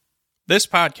This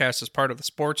podcast is part of the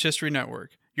Sports History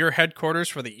Network, your headquarters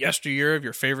for the yesteryear of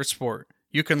your favorite sport.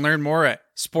 You can learn more at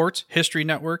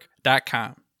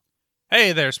sportshistorynetwork.com.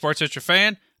 Hey there, sports history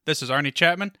fan. This is Arnie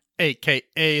Chapman,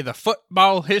 a.k.a. the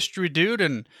Football History Dude,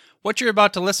 and what you're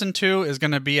about to listen to is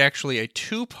going to be actually a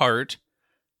two-part,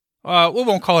 we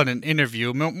won't call it an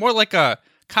interview, more like a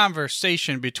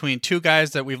conversation between two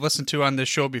guys that we've listened to on this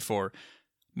show before.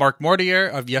 Mark Morthier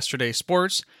of Yesterday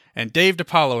Sports and Dave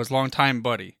DePaola, his longtime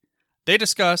buddy. They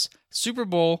discuss Super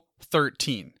Bowl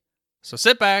 13. So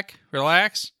sit back,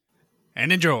 relax,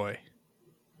 and enjoy.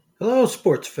 Hello,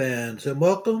 sports fans, and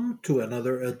welcome to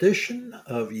another edition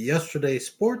of Yesterday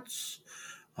Sports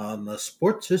on the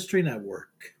Sports History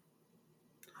Network.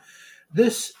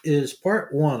 This is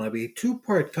part one of a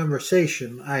two-part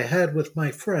conversation I had with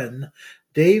my friend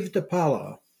Dave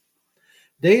DePaola.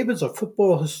 Dave is a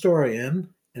football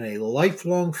historian and a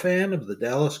lifelong fan of the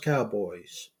Dallas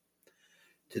Cowboys.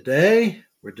 Today,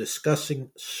 we're discussing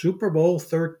Super Bowl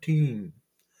 13,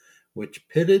 which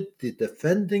pitted the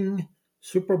defending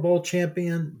Super Bowl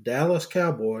champion Dallas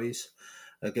Cowboys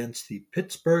against the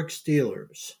Pittsburgh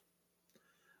Steelers.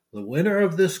 The winner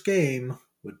of this game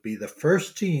would be the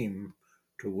first team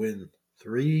to win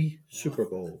 3 Super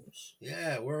Bowls.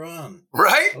 Yeah, we're on.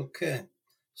 Right? Okay.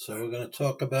 So we're going to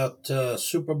talk about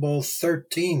Super Bowl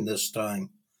 13 this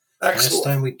time. Excellent. Last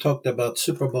time we talked about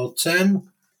Super Bowl 10.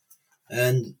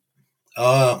 And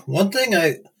one thing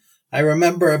I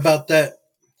remember about that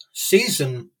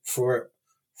season for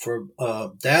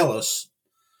Dallas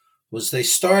was they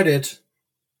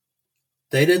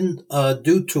didn't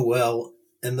do too well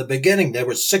in the beginning. They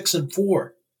were 6-4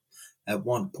 at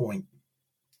one point.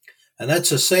 And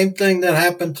that's the same thing that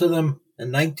happened to them in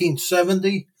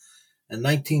 1970 and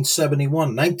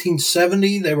 1971.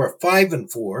 1970, they were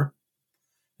 5-4.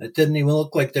 It didn't even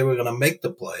look like they were going to make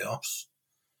the playoffs.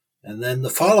 And then the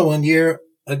following year,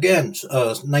 again,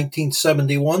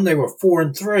 1971, they were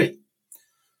 4-3.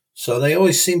 So they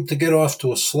always seemed to get off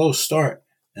to a slow start.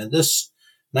 And this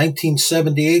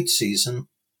 1978 season,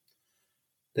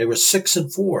 they were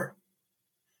 6-4.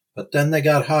 But then they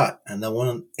got hot, and they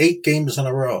won 8 games in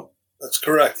a row. That's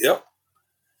correct, yep.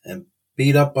 And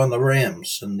beat up on the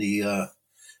Rams in the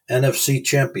NFC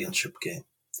Championship game.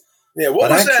 Yeah,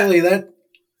 what was actually,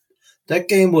 that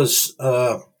game was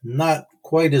not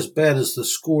quite as bad as the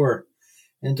score.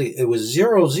 It was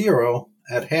 0-0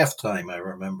 at halftime, I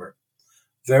remember.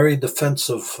 Very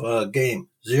defensive game.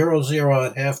 0-0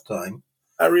 at halftime.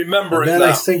 I remember and it then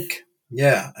now.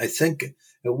 I think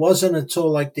it wasn't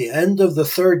until like the end of the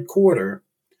third quarter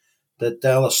that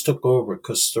Dallas took over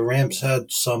because the Rams had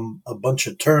a bunch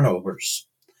of turnovers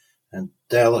and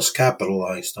Dallas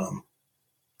capitalized on them.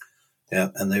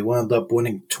 Yeah, and they wound up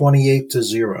winning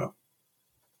 28-0.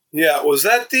 Yeah, was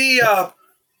that the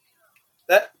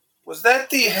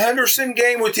the Henderson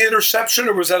game with the interception,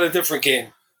 or was that a different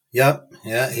game? Yep,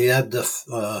 yeah, he had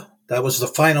that was the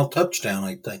final touchdown,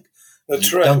 I think.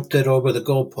 That's right. Right. Dunked it over the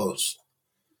goalpost.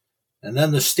 And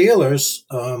then the Steelers,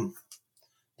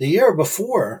 the year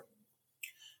before,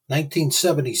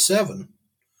 1977,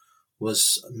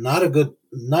 was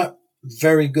not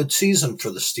very good season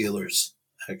for the Steelers.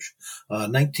 Actually,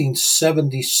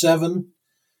 1977,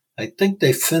 I think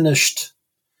they finished.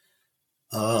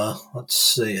 I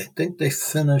think they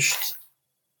finished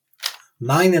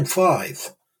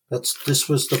 9-5. This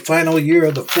was the final year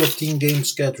of the 14-game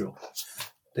schedule.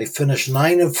 They finished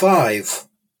 9-5,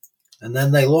 and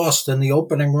then they lost in the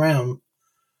opening round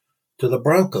to the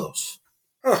Broncos.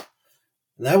 Huh.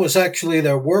 And that was actually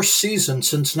their worst season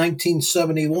since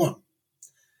 1971.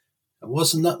 It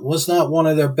was not one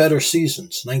of their better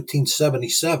seasons,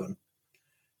 1977.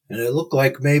 And it looked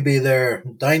like maybe their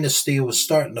dynasty was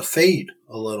starting to fade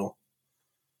a little.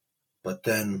 But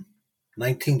then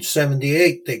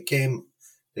 1978, they came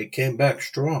back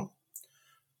strong.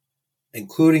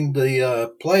 Including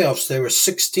the playoffs, they were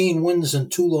 16 wins and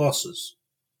 2 losses.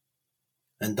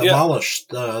 And demolished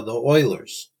the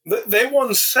Oilers. They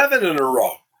won 7 in a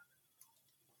row.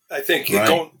 I think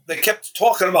Right. They kept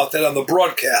talking about that on the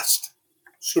broadcast.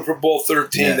 Super Bowl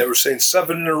 13, They were saying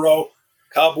 7 in a row.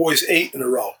 Cowboys 8 in a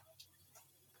row.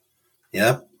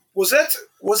 Yep. Was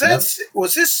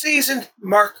this season,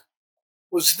 Mark?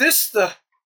 Was this the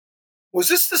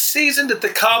season that the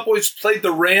Cowboys played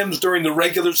the Rams during the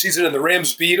regular season and the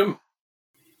Rams beat them?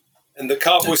 And the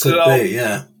Cowboys said,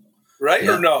 yeah. Right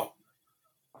Yeah. or no?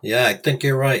 Yeah, I think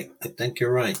you're right.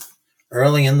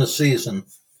 Early in the season,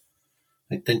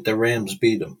 I think the Rams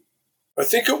beat them. I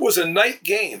think it was a night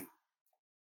game.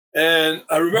 And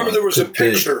I remember there was a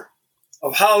picture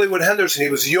of Hollywood Henderson. He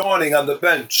was yawning on the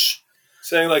bench,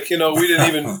 saying, we didn't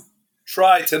even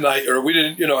try tonight, or we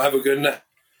didn't, have a good night,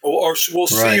 or we'll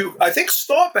see you. I think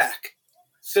Staubach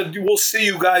said we'll see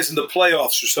you guys in the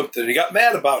playoffs or something. He got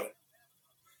mad about it.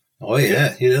 Oh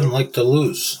yeah, he didn't like to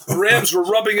lose. The Rams were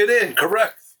rubbing it in,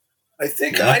 correct? I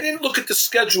think I didn't look at the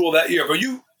schedule that year, but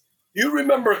you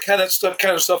remember kind of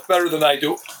stuff better than I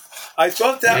do. I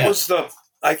thought that was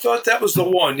the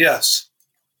one. Yes.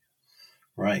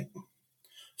 Right.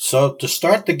 So to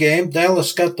start the game,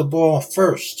 Dallas got the ball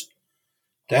first.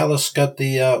 Dallas got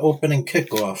the opening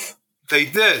kickoff. They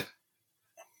did.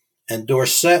 And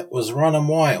Dorsett was running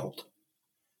wild.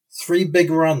 3 big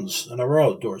runs in a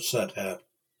row Dorsett had.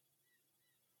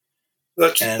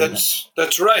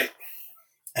 That's right.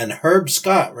 And Herb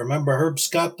Scott, remember Herb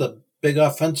Scott, the big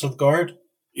offensive guard?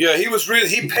 Yeah,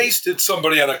 he pasted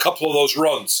somebody on a couple of those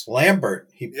runs. Lambert.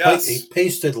 He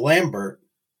pasted Lambert.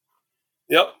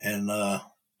 Yep. And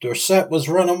Dorsett was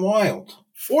running wild.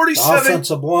 47. The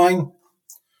offensive line.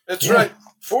 That's right.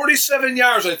 47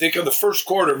 yards, I think, in the first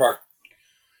quarter, Mark.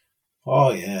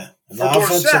 Oh, yeah. And the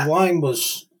offensive line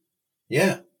was,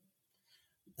 And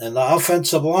the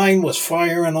offensive line was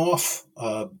firing off,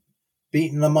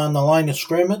 beating them on the line of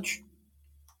scrimmage.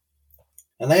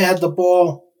 And they had the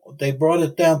ball. They brought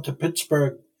it down to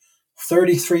Pittsburgh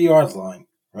 33-yard line,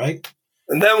 right?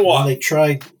 And then what?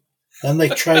 Then they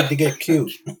tried to get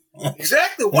cute.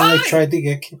 Exactly. Why? Then they tried to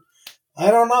get cute.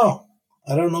 I don't know.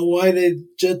 I don't know why they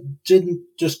didn't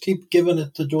just keep giving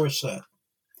it to Dorsett.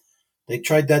 They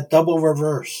tried that double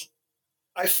reverse.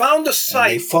 I found a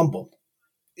site. And they fumbled.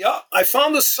 Yeah, I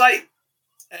found the site,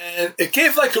 and it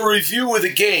gave like a review of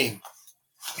the game.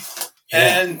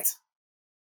 Yeah. And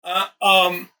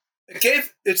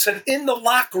it said in the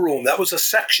locker room. That was a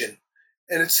section,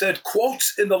 and it said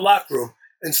quotes in the locker room.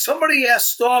 And somebody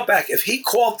asked Staubach if he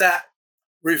called that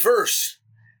reverse,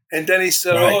 and then he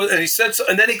said, "Oh," and he said, so,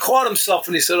 and then he caught himself,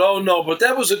 and he said, "Oh no, but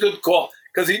that was a good call,"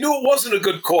 because he knew it wasn't a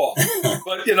good call.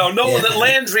 But knowing that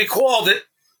Landry called it,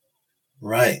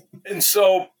 right, and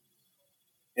so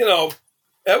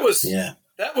that was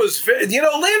very,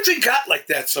 Landry got like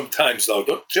that sometimes though.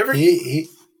 Don't you ever? He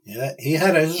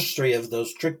had a history of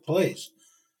those trick plays.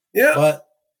 Yeah, but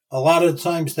a lot of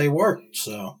times they worked,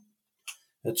 so.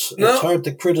 It's hard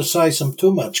to criticize them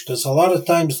too much because a lot of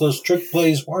times those trick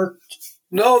plays worked.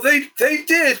 No, they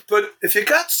did, but if you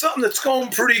got something that's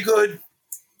going pretty good,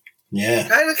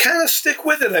 kind of stick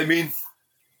with it. I mean,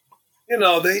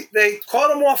 they caught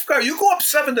them off guard. You go up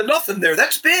 7-0 there.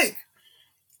 That's big.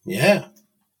 Yeah,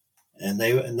 and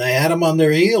they had them on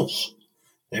their heels.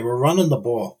 They were running the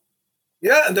ball.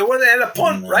 Yeah, and they had a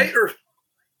punt, right?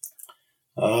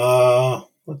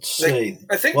 Let's see.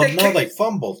 I think they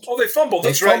fumbled. Oh, they fumbled.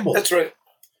 That's right. That's right.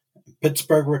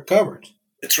 Pittsburgh recovered.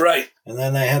 That's right. And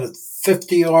then they had a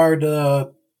 50-yard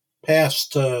pass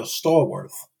to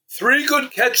Stallworth. 3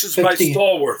 good catches by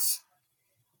Stallworth.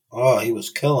 Oh, he was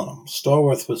killing them.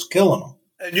 Stallworth was killing them.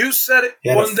 And you said it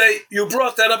one day. You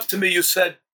brought that up to me. You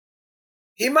said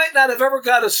he might not have ever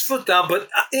got his foot down, but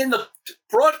in the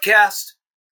broadcast,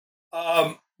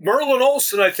 Merlin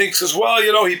Olsen, I think, says, well,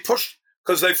 he pushed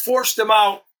because they forced him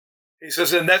out. He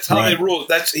says, and that's how they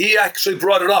ruled. He actually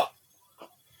brought it up.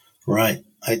 Right.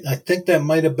 I think that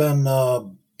might have been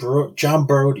John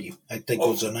Brody, I think,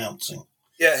 was announcing.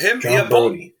 Yeah, him. John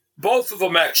Brody. Both of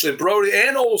them, actually. Brody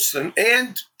and Olsen.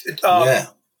 And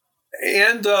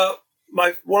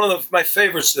one of my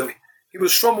favorites, he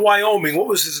was from Wyoming. What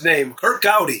was his name? Kirk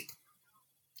Gowdy.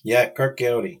 Yeah, Kirk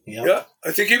Gowdy. Yep. Yeah,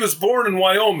 I think he was born in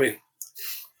Wyoming.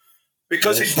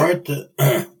 Because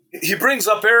he brings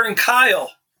up Aaron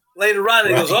Kyle later on.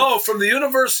 And he goes, from the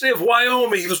University of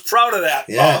Wyoming. He was proud of that.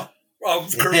 Yeah.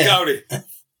 Kirk Gowdy.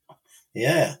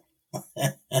 Yeah.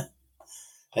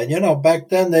 And, back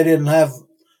then they didn't have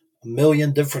a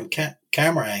million different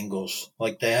camera angles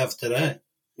like they have today.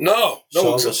 No.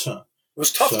 So it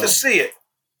was tough to see it.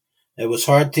 It was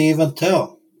hard to even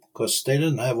tell because they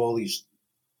didn't have all these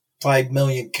 5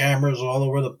 million cameras all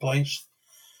over the place.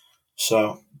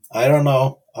 So I don't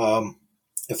know.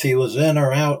 If he was in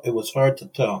or out, it was hard to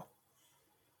tell.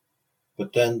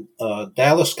 But then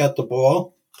Dallas got the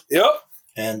ball. Yep.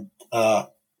 And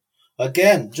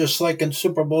again, just like in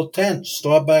Super Bowl X,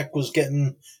 Staubach was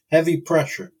getting heavy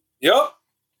pressure. Yep.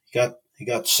 He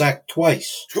got sacked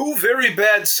twice. 2 very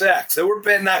bad sacks. They were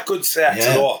not good sacks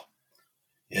at all.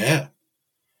 Yeah.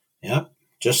 Yep.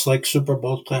 Just like Super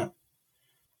Bowl X.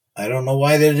 I don't know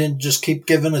why they didn't just keep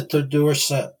giving it to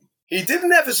Dorsett. He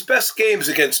didn't have his best games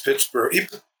against Pittsburgh.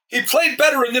 He played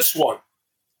better in this one.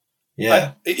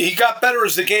 Yeah. He got better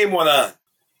as the game went on.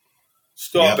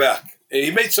 Staubach. Yep.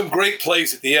 He made some great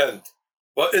plays at the end.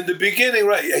 But in the beginning,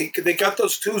 they got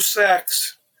those 2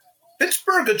 sacks.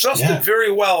 Pittsburgh adjusted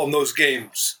very well in those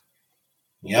games.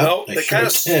 Yeah, they kind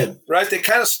of did. Right. They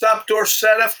kind of stopped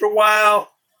Dorsett after a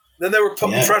while. Then they were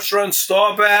putting pressure on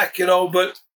Staubach,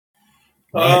 but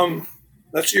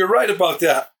you're right about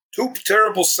that. 2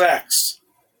 terrible sacks.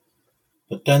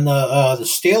 But then the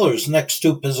Steelers' next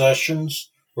 2 possessions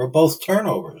were both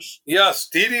turnovers. Yes,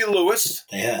 D.D. Lewis.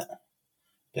 They had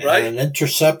an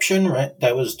interception, right?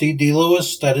 That was D.D.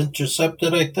 Lewis that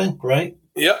intercepted, I think, right?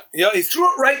 Yeah, he threw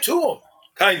it right to him,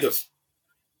 kind of.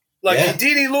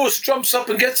 D.D. Lewis jumps up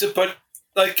and gets it, but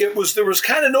there was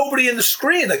kind of nobody in the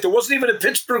screen. Like there wasn't even a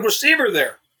Pittsburgh receiver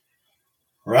there.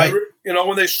 Right.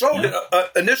 When they showed it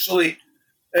initially,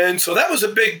 and so that was a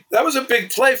big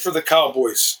play for the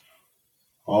Cowboys.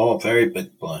 Oh, very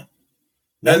big play.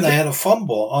 Then they had a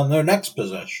fumble on their next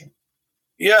possession.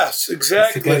 Yes,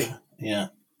 exactly. Yeah.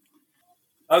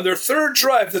 On their third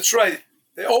drive, that's right.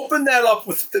 They opened that up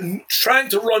with trying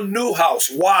to run Newhouse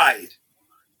wide.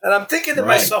 And I'm thinking to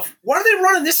myself, what are they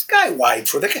running this guy wide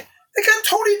for? They got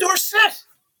Tony Dorsett.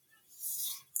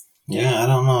 Yeah, I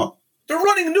don't know. They're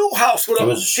running Newhouse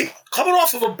coming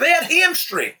off of a bad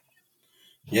hamstring.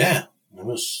 Yeah, it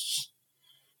was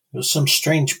some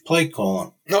strange play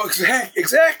calling. No,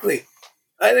 exactly.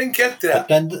 I didn't get that.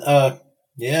 But then,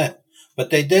 but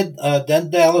they did. Then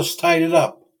Dallas tied it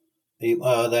up.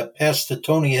 That pass to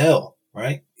Tony Hill,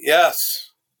 right? Yes.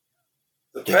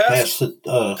 The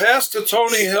pass to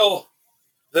Tony Hill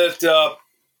that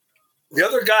the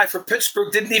other guy for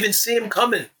Pittsburgh didn't even see him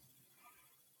coming.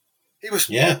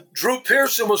 Drew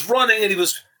Pearson was running,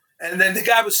 and then the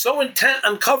guy was so intent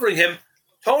on covering him,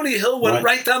 Tony Hill went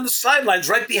right down the sidelines,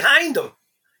 right behind him.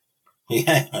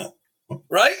 Yeah.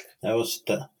 Right? That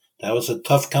was a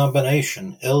tough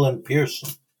combination, Hill and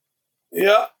Pearson.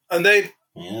 Yeah, and they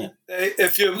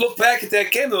if you look back at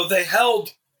that game, though, they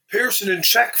held Pearson in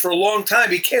check for a long time.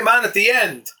 He came on at the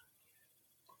end.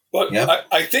 But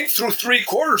I think through 3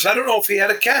 quarters, I don't know if he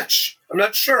had a catch. I'm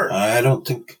not sure. I don't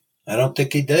think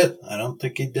he did.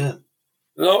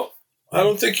 No, I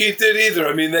don't think he did either.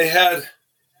 I mean, they had...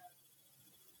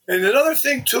 And another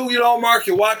thing, too, Mark,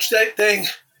 you watch that thing,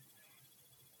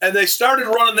 and they started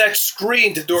running that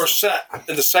screen to Dorsett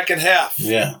in the second half.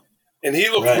 Yeah. And he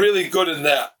looked really good in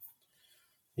that.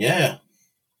 Yeah.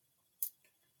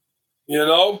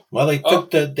 Well, they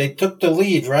took the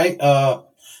lead, right?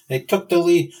 They took the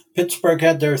lead. Pittsburgh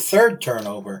had their 3rd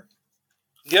turnover.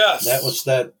 Yes. That was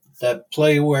that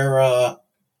play where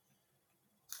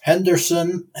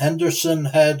Henderson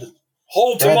had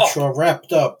Bradshaw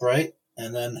wrapped up, right?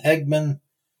 And then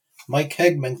Mike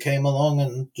Hegman came along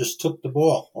and just took the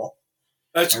ball.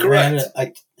 That's correct.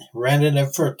 Ran it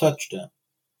in for a touchdown.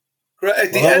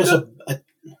 At the end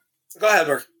go ahead,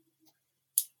 Mark.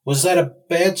 Was that a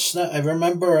bad snap? I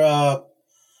remember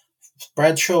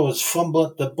Bradshaw was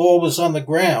fumbling. The ball was on the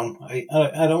ground.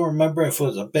 I don't remember if it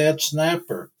was a bad snap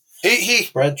or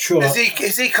Bradshaw. As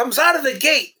he comes out of the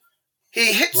gate,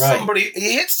 he hits somebody.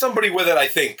 He hits somebody with it, I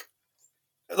think.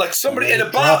 Like somebody in a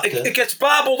ball, it gets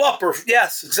bobbled up.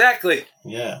 Yes, exactly.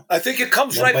 Yeah. I think it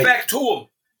comes back to him.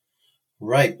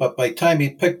 Right, but by the time he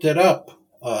picked it up,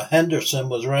 Henderson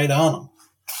was right on him.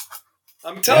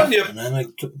 I'm telling you. And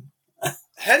then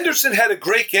Henderson had a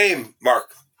great game,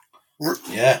 Mark.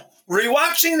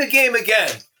 Rewatching the game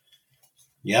again.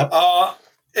 Yep.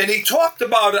 And he talked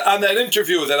about it on that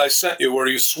interview that I sent you where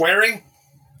he was swearing.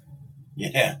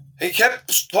 Yeah. He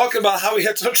kept talking about how he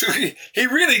had such a... He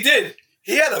really did.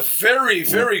 He had a very,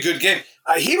 very good game.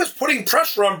 He was putting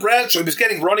pressure on Bradshaw. He was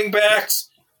getting running backs.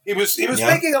 He was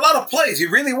making a lot of plays. He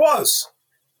really was.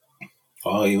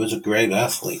 Oh, he was a great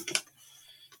athlete.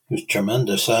 He was a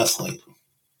tremendous athlete.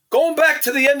 Going back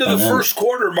to the end of the first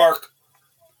quarter, Mark,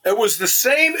 it was the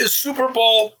same as Super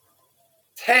Bowl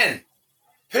 10.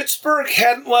 Pittsburgh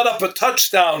hadn't let up a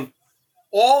touchdown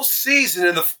all season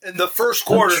in the first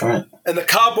quarter, and the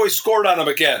Cowboys scored on them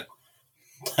again.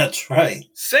 That's right.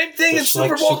 Same thing in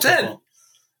Super Bowl 10.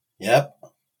 Yep.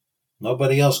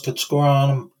 Nobody else could score on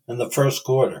them in the first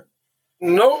quarter.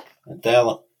 Nope.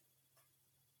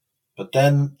 But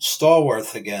then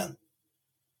Stallworth again.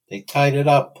 They tied it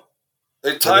up.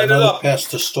 They tied it up. Pass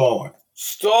to Stallworth.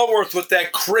 Stallworth with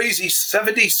that crazy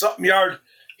 70-something yard.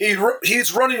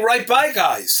 He's running right by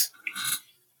guys.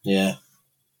 Yeah.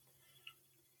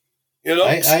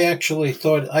 I actually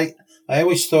thought I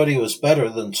always thought he was better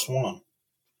than Swan.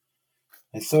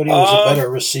 I thought he was a better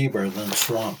receiver than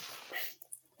Swan.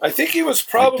 I think he was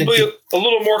probably a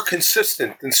little more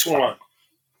consistent than Swan.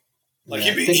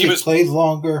 He played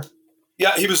longer.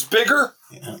 Yeah, he was bigger.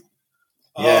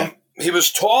 Yeah. He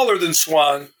was taller than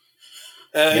Swan.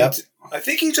 And I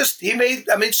think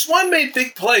Swan made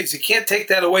big plays. You can't take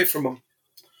that away from him.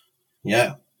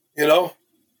 Yeah. You know?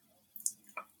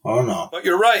 Oh, no. But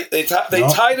you're right. They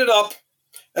tied it up.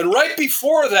 And right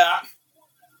before that,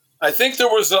 I think there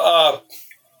was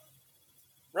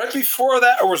right before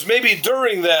that, or was maybe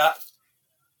during that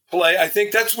play, I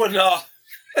think that's when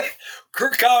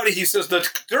Kirk Gowdy, he says, the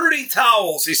dirty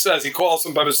towels, he says. He calls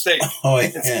them by mistake. Oh,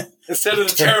 yeah. Instead of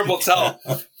the terrible towel.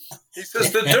 He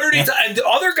says, the dirty towel. And the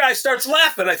other guy starts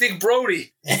laughing, I think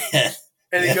Brody.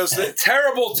 And he goes, the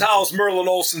terrible towels, Merlin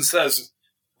Olsen says.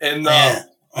 And,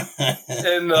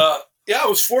 it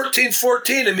was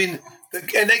 14-14. I mean,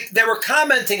 and they were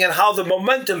commenting on how the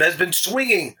momentum has been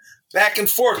swinging back and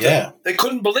forth. Yeah. They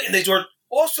couldn't believe it. They were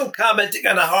also commenting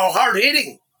on how hard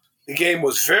hitting the game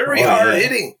was. Very hard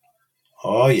hitting.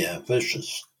 Oh, yeah.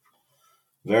 Vicious.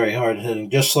 Very hard hitting.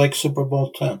 Just like Super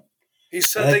Bowl 10. He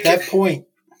said at that point.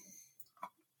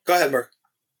 Go ahead, Mark.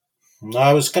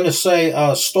 I was going to say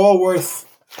Stallworth,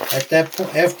 at that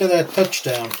point, after that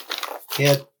touchdown,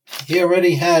 he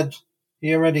already had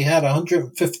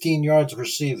 115 yards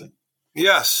receiving.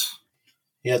 Yes.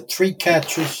 He had 3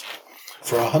 catches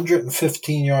for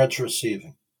 115 yards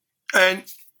receiving. And,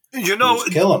 you know, he was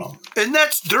killing them. And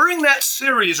that's during that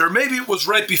series, or maybe it was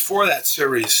right before that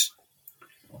series.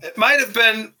 It might have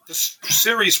been the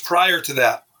series prior to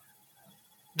that.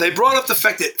 They brought up the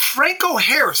fact that Franco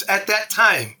Harris at that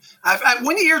time,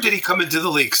 when year did he come into the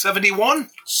league? 71?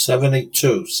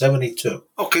 72.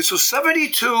 Okay, so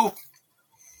 72,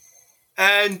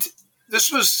 and this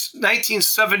was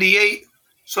 1978.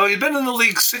 So he'd been in the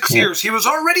league 6 years. He was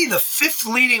already the 5th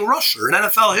leading rusher in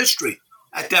NFL history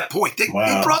at that point. They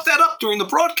brought that up during the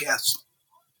broadcast.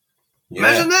 Yeah.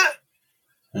 Imagine that.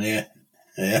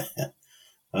 Yeah.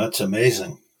 That's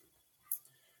amazing.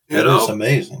 That is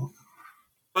amazing.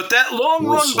 But that long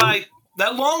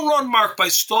run mark by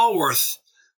Stallworth,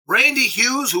 Randy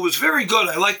Hughes, who was very good,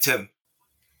 I liked him.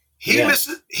 He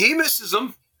misses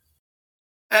him,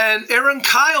 and Aaron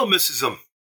Kyle misses him.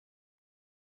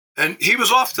 And he was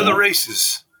off to the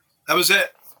races. That was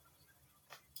it.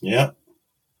 Yeah.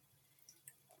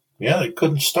 Yeah, they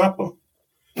couldn't stop him.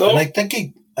 No. And I think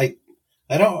I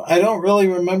don't really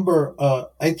remember.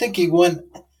 I think he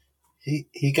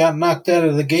got knocked out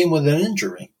of the game with an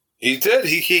injury. He did.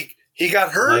 He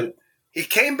got hurt. He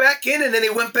came back in and then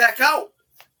he went back out.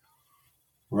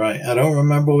 Right. I don't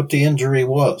remember what the injury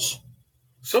was.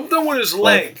 Something with his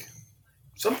leg.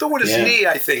 Something with his knee,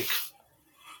 I think.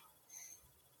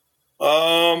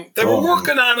 They were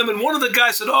working on him, and one of the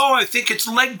guys said, I think it's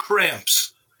leg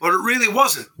cramps. But it really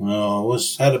wasn't. No, it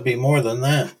had to be more than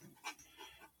that.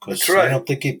 Because I don't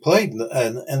think he played.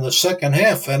 And in the second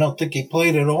half, I don't think he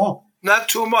played at all. Not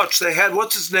too much. They had,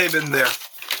 what's his name in there?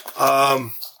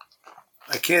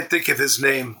 I can't think of his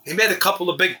name. He made a couple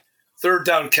of big third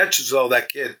down catches, though, that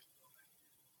kid.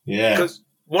 Yeah. Because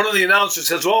one of the announcers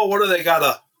says, what do they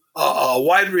got, a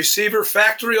wide receiver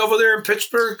factory over there in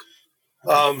Pittsburgh?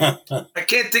 I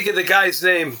can't think of the guy's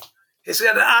name. He's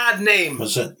got an odd name.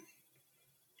 Was it?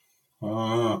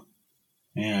 I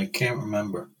can't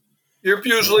remember. You're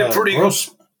usually pretty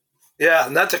Grossman. Yeah,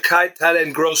 not the tight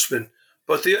end Grossman,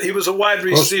 but he was a wide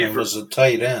receiver. Grossman was a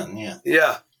tight end. Yeah.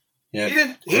 Yeah. Yeah.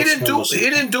 He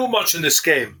didn't do much in this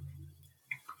game.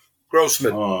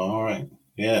 Grossman. Oh, all right.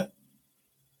 Yeah.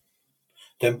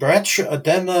 Then Bradshaw.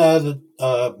 Then the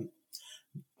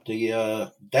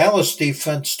Dallas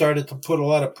defense started to put a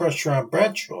lot of pressure on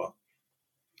Bradshaw.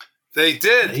 They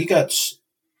did. He got.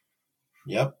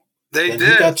 Yep. They then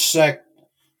did. He got sacked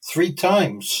 3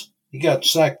 times.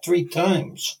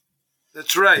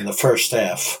 That's right. In the first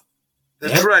half.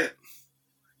 That's right.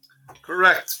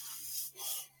 Correct.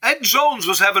 Ed Jones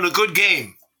was having a good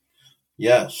game.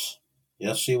 Yes.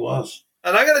 Yes, he was.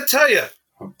 And I got to tell you,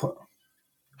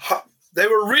 they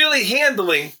were really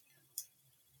handling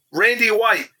Randy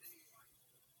White.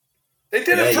 They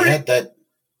did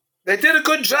They did a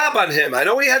good job on him. I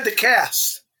know he had the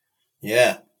cast.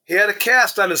 Yeah. He had a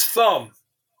cast on his thumb.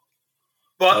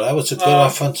 But that was a good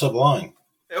offensive line.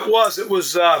 It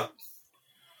was.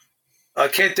 I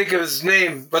can't think of his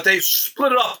name, but they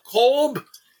split it up. Kolb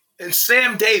and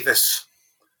Sam Davis.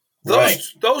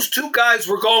 Those 2 guys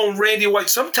were going Randy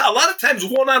White. A lot of times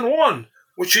one-on-one,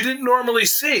 which you didn't normally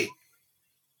see.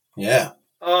 Yeah.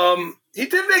 He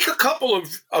did make a couple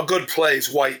of good plays,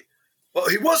 White.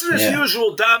 But he wasn't his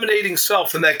usual dominating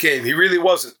self in that game. He really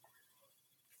wasn't.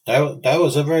 That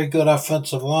was a very good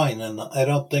offensive line, and I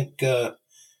don't think they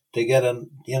didn't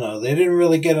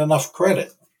really get enough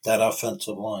credit, that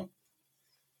offensive line.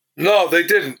 No, they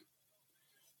didn't.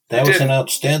 That was an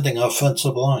outstanding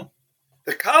offensive line.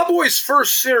 The Cowboys'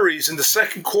 first series in the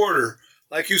second quarter,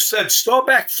 like you said,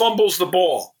 Staubach fumbles the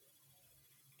ball.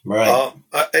 Right.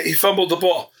 He fumbled the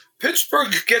ball.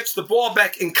 Pittsburgh gets the ball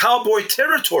back in Cowboy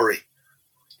territory.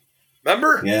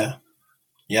 Remember? Yeah.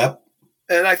 Yep.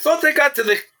 And I thought they got to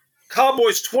the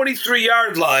Cowboys'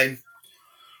 23-yard line,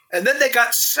 and then they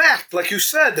got sacked. Like you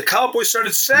said, the Cowboys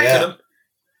started sacking him,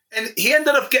 and he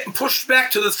ended up getting pushed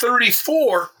back to the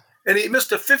 34, and he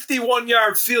missed a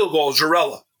 51-yard field goal,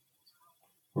 Jarella.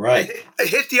 Right. It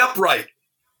hit the upright.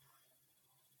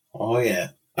 Oh,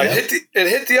 yeah. It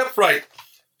hit the upright.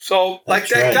 So, like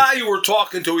that guy you were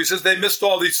talking to, he says they missed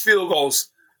all these field goals.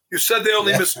 You said they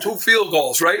only missed 2 field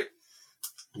goals, right?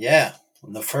 Yeah,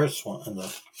 in the first one, in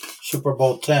the Super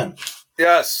Bowl 10.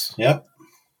 Yes. Yep.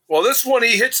 Well, this one,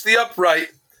 he hits the upright,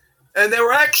 and they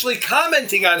were actually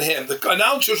commenting on him. The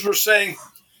announcers were saying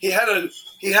he had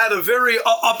a very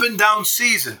up and down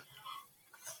season.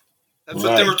 That's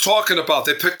what they were talking about.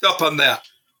 They picked up on that.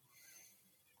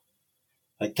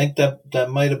 I think that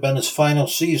might have been his final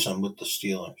season with the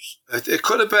Steelers. It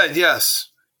could have been, yes.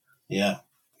 Yeah.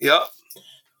 Yep.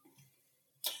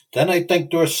 Then I think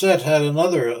Dorsett had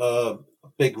another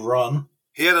big run.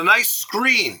 He had a nice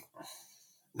screen.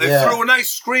 They threw a nice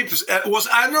screen. I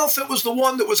don't know if it was the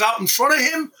one that was out in front of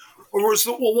him or was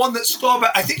the one that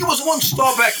Staubach. I think it was the one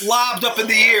Staubach lobbed up in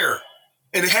the air,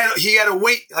 and he had to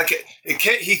wait.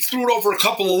 He threw it over a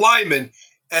couple of linemen,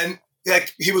 and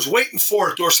he was waiting for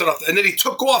it. Dorsett up, and then he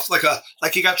took off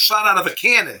like he got shot out of a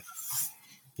cannon.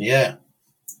 Yeah.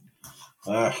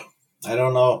 I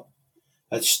don't know.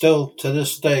 I still, to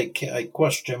this day, I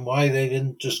question why they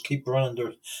didn't just keep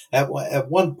running. At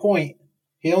one point,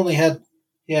 he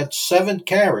had 7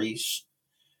 carries,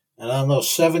 and on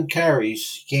those 7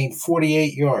 carries, he gained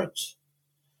 48 yards.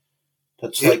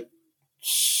 That's like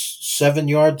 7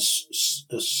 yards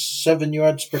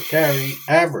per carry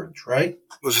average, right?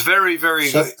 It was very, very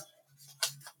good.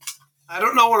 I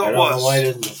don't know what it was. I don't know why I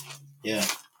didn't. Yeah.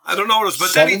 I don't know what it was, but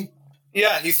 7? then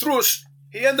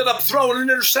he ended up throwing an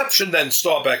interception then,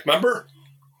 Staubach, remember?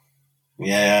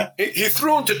 Yeah. He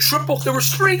threw into triple. There was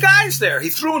 3 guys there. He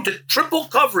threw into triple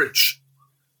coverage.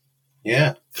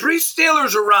 Yeah. 3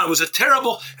 Steelers around. It was a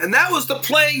terrible. And that was the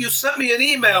play. You sent me an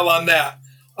email on that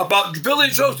about Billy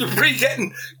Joe Dupree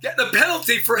getting a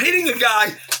penalty for hitting a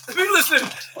guy. I mean, listen,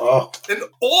 in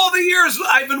all the years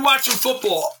I've been watching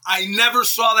football, I never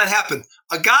saw that happen.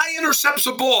 A guy intercepts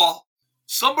a ball,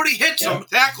 somebody hits him,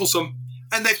 tackles him,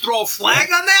 and they throw a flag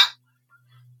on that?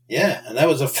 Yeah, and that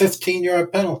was a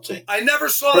 15-yard penalty. I never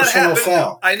saw that happen.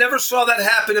 Foul. I never saw that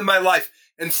happen in my life.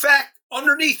 In fact,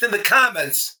 underneath in the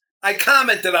comments, I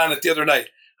commented on it the other night.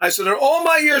 I said, in all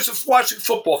my years of watching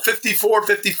football, 54,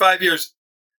 55 years,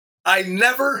 I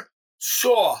never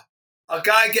saw a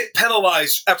guy get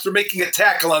penalized after making a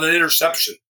tackle on an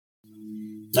interception.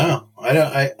 No, I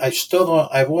don't. I still don't.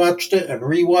 I watched it and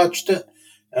rewatched it,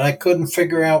 and I couldn't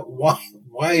figure out why.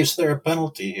 Why is there a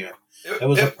penalty here? It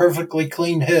was a perfectly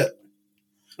clean hit.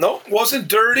 No, it wasn't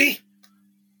dirty.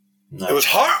 No. It was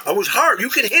hard. It was hard. You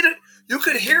could hit it. You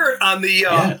could hear it on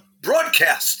the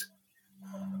broadcast.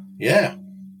 Yeah.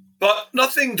 But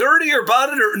nothing dirty about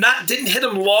it, or didn't hit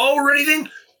him low or anything.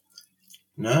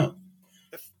 No.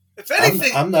 If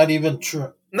anything, I'm not even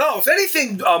sure. No, if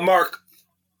anything, Mark,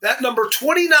 that number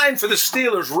 29 for the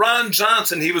Steelers, Ron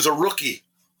Johnson, he was a rookie.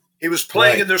 He was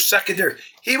playing in their secondary.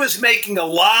 He was making a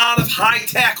lot of high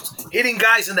tackles, hitting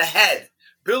guys in the head.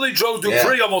 Billy Joe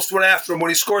Dupree almost went after him when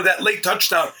he scored that late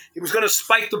touchdown. He was going to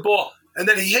spike the ball, and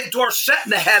then he hit Dorsett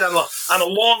in the head on a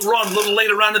long run a little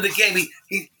later on in the game.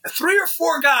 He 3 or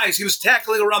 4 guys he was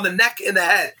tackling around the neck and the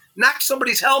head, knocked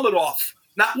somebody's helmet off.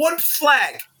 Not one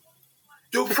flag.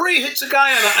 Dupree hits a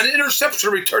guy on an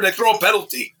interception return. They throw a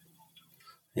penalty.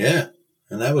 Yeah,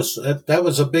 and that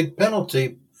was a big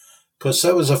penalty because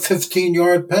that was a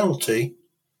 15-yard penalty.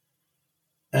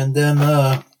 And then...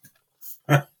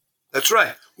 That's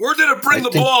right. Where did it bring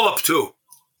the ball up to?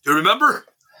 Do you remember?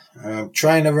 I'm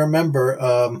trying to remember.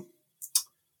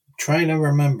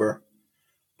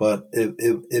 But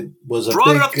it was a brought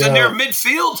big... it up to near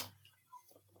midfield?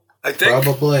 I think.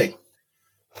 Probably.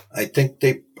 I think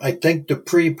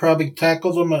Dupree probably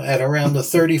tackled him at around the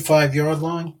 35-yard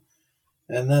line,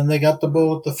 and then they got the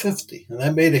ball at the 50, and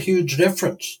that made a huge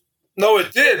difference. No,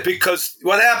 it did, because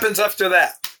what happens after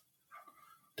that?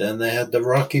 Then they had the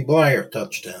Rocky Blyer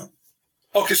touchdown.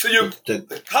 Okay, so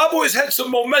the Cowboys had some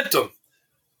momentum,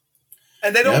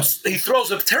 and they don't. He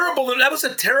throws a terrible. That was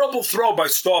a terrible throw by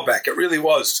Staubach. It really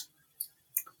was.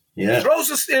 Yeah, he throws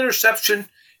this interception.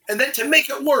 And then to make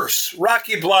it worse,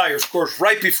 Rocky Blyer scores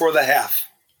right before the half.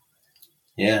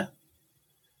 Yeah.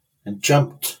 And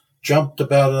jumped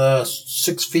about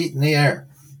 6 feet in the air.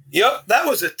 Yep, that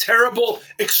was a terrible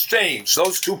exchange,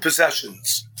 those 2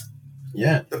 possessions.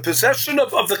 Yeah. The possession of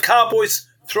the Cowboys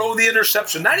throwing the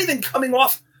interception, not even coming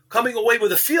away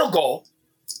with a field goal,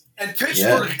 and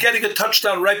Pittsburgh getting a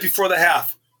touchdown right before the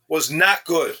half was not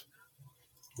good.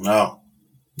 No,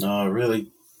 it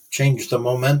really changed the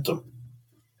momentum.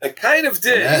 It kind of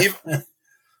did.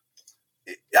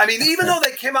 I mean, even though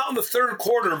they came out in the third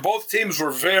quarter and both teams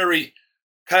were very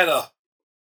kind of,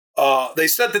 they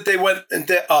said that they went, and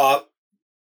the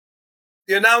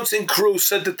announcing crew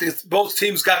said that both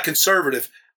teams got conservative.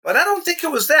 But I don't think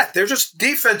it was that. They're just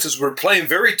defenses were playing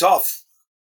very tough.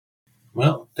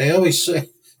 Well, they always say,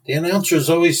 the announcers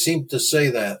always seem to say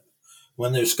that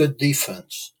when there's good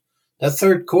defense. That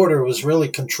third quarter was really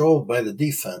controlled by the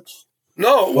defense.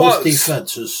 No, Both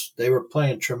defenses, they were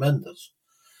playing tremendous.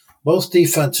 Both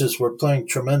defenses were playing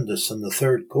tremendous in the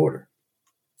third quarter.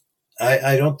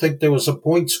 I don't think there was a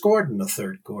point scored in the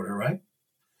third quarter, right?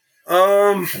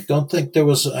 I don't think there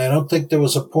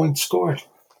was a point scored.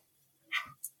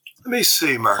 Let me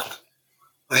see, Mark.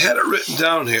 I had it written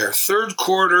down here. Third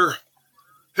quarter,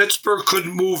 Pittsburgh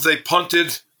couldn't move. They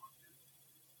punted.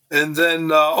 And then,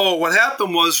 what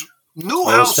happened was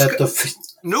Newhouse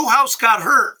got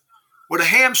hurt with a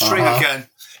hamstring again.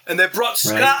 And they brought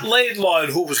Scott Laidlaw in,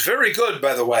 who was very good,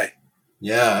 by the way.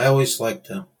 Yeah, I always liked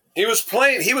him. He was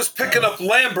picking up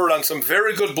Lambert on some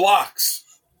very good blocks.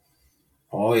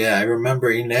 Oh, yeah, I remember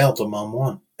he nailed him on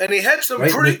one. And he had some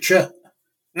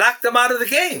knocked him out of the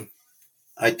game.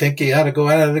 I think he had to go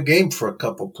out of the game for a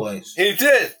couple plays. He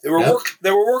did. They were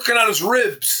working on his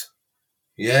ribs.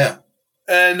 Yeah.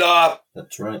 And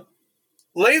that's right.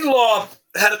 Laidlaw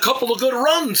had a couple of good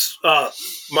runs,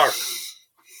 Mark.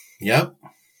 Yep.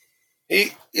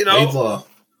 Laidlaw.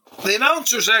 The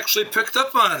announcers actually picked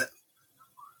up on it.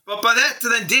 But by that,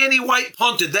 then Danny White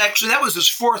punted. Actually, that was his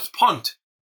fourth punt.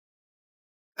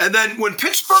 And then when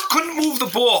Pittsburgh couldn't move the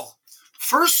ball,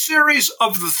 first series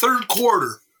of the third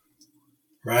quarter,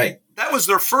 right? That was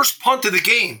their first punt of the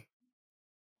game.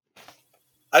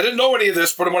 I didn't know any of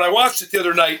this, but when I watched it the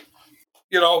other night,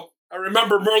 I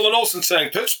remember Merlin Olsen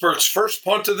saying Pittsburgh's first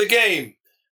punt of the game.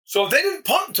 So they didn't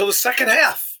punt until the second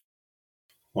half.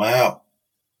 Wow.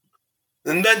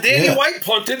 And then Danny White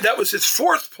punted. That was his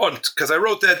fourth punt, because I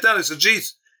wrote that down. I said,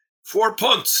 geez, 4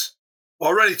 punts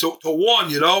already to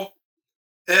 1,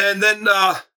 And then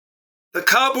the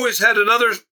Cowboys had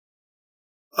another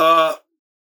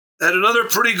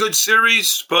pretty good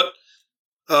series, but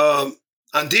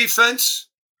on defense.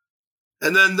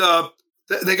 And then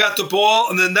they got the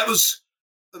ball, and then it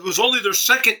was only their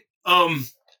second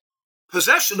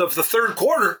possession of the third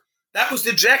quarter. That was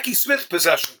the Jackie Smith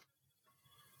possession.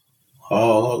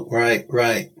 Oh, right.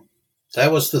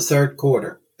 That was the third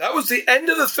quarter. That was the end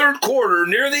of the third quarter,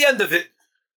 near the end of it.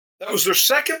 That was their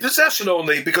second possession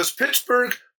only, because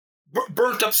Pittsburgh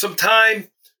burnt up some time.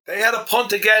 They had a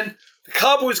punt again. The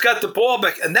Cowboys got the ball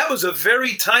back, and that was a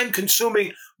very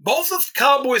time-consuming. Both of the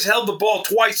Cowboys held the ball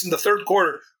twice in the third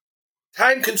quarter.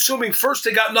 Time-consuming. First,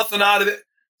 they got nothing out of it.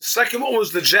 The second one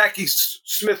was the Jackie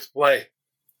Smith play.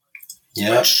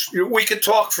 Yeah. We could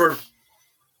talk for,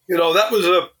 that was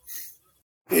a...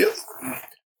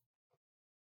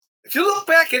 If you look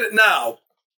back at it now,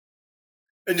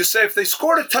 and you say if they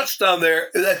scored a touchdown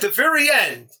there, at the very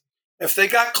end, if they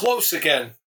got close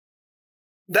again,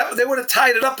 they would have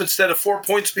tied it up instead of 4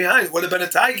 points behind. It would have been a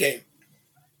tie game.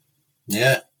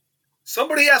 Yeah.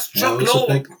 Somebody asked Chuck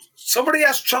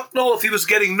Noll if he was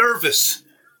getting nervous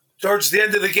towards the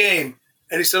end of the game.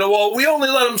 And he said, well, we only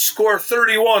let him score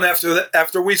 31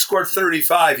 after we scored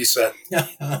 35, he said.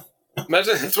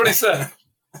 Imagine, that's what he said.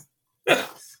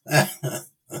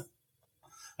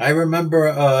 I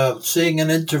remember seeing an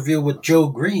interview with Joe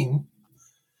Green.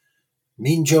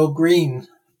 Mean Joe Green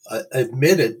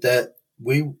admitted that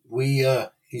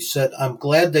he said, I'm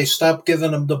glad they stopped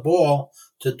giving him the ball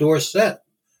to Dorsett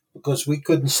because we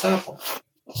couldn't stop him.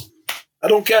 I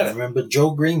don't get it. I remember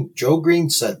Joe Green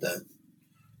said that.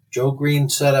 Joe Green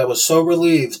said, I was so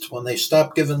relieved when they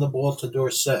stopped giving the ball to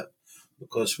Dorsett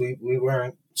because we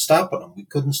weren't stopping him. We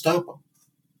couldn't stop him.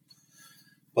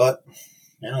 But,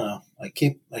 I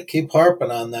keep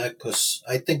harping on that because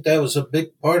I think that was a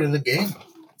big part of the game.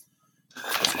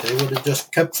 If they would have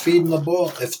just kept feeding the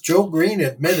ball. If Joe Green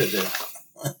admitted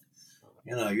it,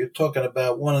 you're talking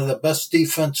about one of the best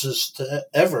defenses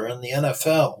ever in the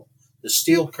NFL, the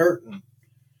Steel Curtain.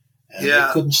 And they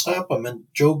couldn't stop him, and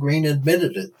Joe Green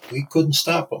admitted it. We couldn't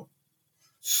stop him.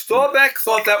 Staubach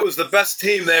thought that was the best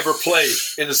team they ever played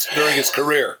during his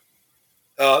career.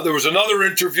 There was another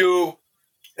interview,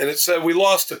 and it said, we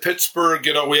lost to Pittsburgh.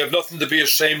 We have nothing to be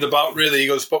ashamed about, really. He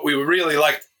goes, but we would really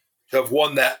like to have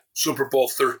won that Super Bowl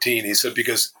 13, he said,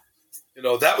 because,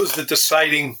 that was the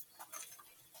deciding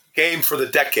game for the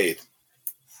decade.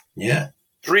 Yeah.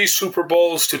 3 Super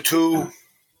Bowls to 2.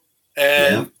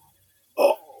 And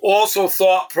also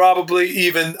thought probably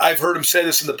even, I've heard him say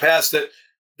this in the past, that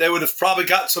they would have probably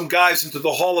got some guys into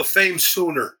the Hall of Fame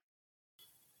sooner.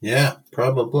 Yeah,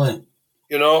 probably.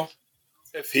 You know,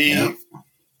 if he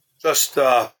just,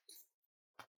 I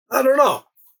don't know.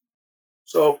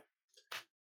 So,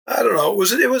 I don't know.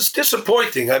 It was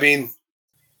disappointing. I mean,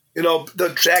 you know, the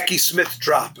Jackie Smith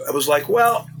drop. I was like,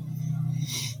 well,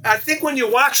 I think when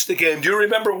you watched the game, do you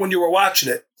remember when you were watching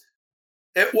it?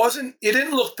 You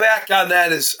didn't look back on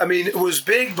that as, I mean, it was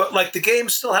big, but like the game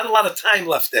still had a lot of time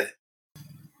left in it.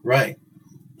 Right.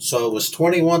 So it was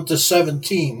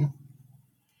 21-17.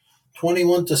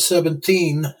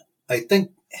 21-17, I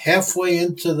think halfway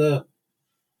into the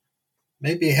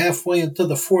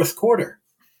fourth quarter.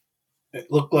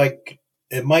 It looked like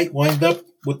it might wind up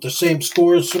with the same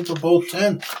score as Super Bowl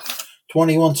 10,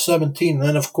 21-17.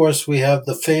 Then, of course, we have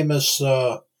the famous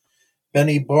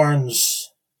Benny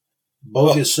Barnes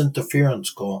bogus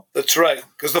interference call. That's right.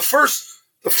 Because the first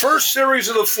series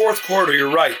of the fourth quarter,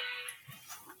 you're right.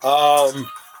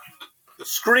 The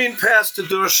screen pass to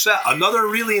Dorsett, another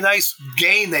really nice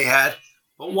gain they had,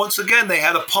 but once again they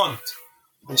had a punt,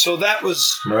 and so that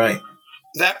was right.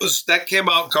 That came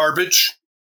out garbage.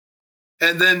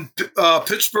 And then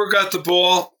Pittsburgh got the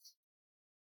ball.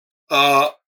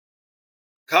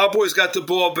 Cowboys got the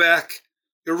ball back.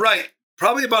 You're right.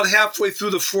 Probably about halfway through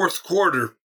the fourth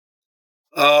quarter.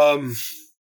 And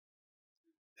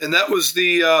that was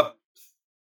the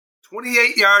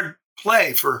 28-yard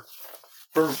play for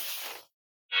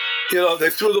they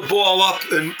threw the ball up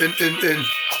and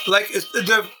like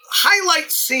the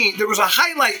highlight scene. There was a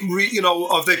highlight,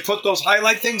 of they put those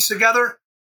highlight things together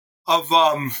of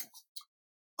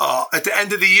at the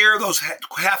end of the year, those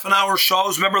half an hour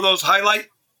shows. Remember those highlight?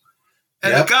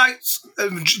 And the guy,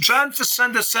 John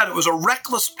Facenda, said it was a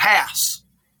reckless pass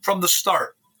from the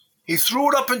start. He threw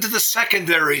it up into the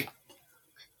secondary.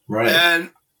 Right.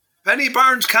 And Benny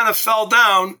Barnes kind of fell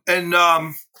down, and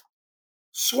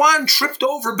Swan tripped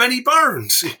over Benny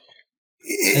Barnes.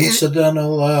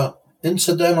 Incidental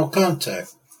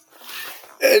contact.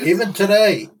 And even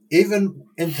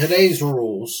in today's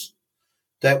rules,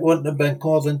 that wouldn't have been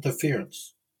called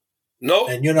interference. No.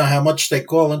 And you know how much they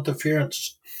call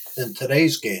interference in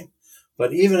today's game.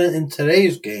 But even in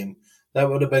today's game, that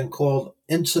would have been called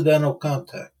incidental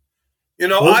contact.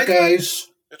 Both guys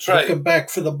looking back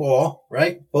for the ball,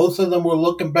 right? Both of them were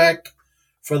looking back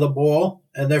for the ball,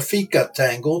 and their feet got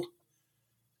tangled.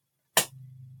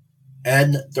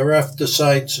 And the ref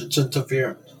decides it's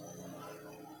interference.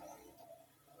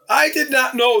 I did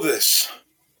not know this,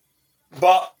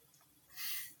 but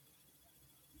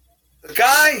the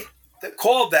guy that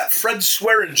called that, Fred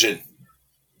Swearingen,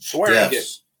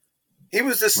 yes. He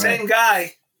was the same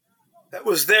guy that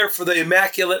was there for the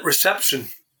Immaculate Reception.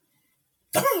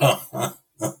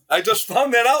 I just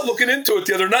found that out looking into it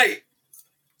the other night.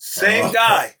 Same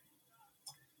guy.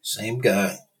 Same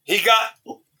guy. He got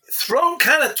thrown,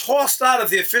 kind of tossed out of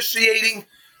the officiating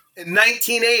in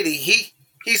 1980.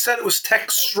 He said it was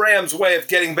Tex Schramm's way of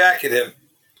getting back at him.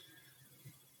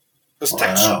 Because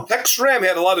Tex Schramm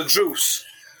had a lot of juice.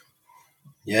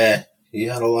 Yeah, he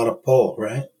had a lot of pull,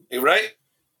 right? Right?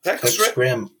 Tex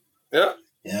Schramm. Yeah.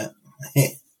 Yeah.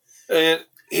 And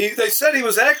they said he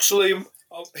was actually,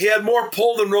 he had more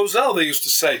pull than Roselle, they used to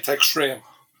say, Tex Schramm.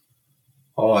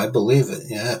 Oh, I believe it,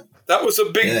 yeah. That was a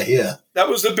big That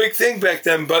was the big thing back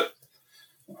then. But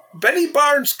Benny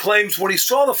Barnes claims when he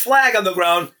saw the flag on the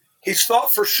ground, he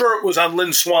thought for sure it was on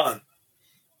Lynn Swan.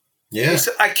 Yeah. He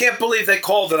said, I can't believe they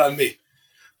called it on me.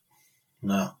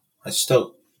 No,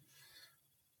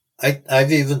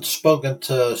 I've even spoken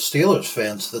to Steelers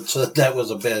fans that said that was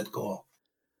a bad call.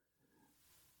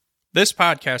 This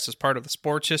podcast is part of the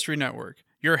Sports History Network,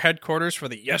 your headquarters for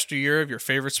the yesteryear of your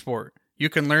favorite sport. You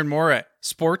can learn more at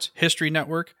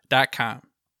sportshistorynetwork.com.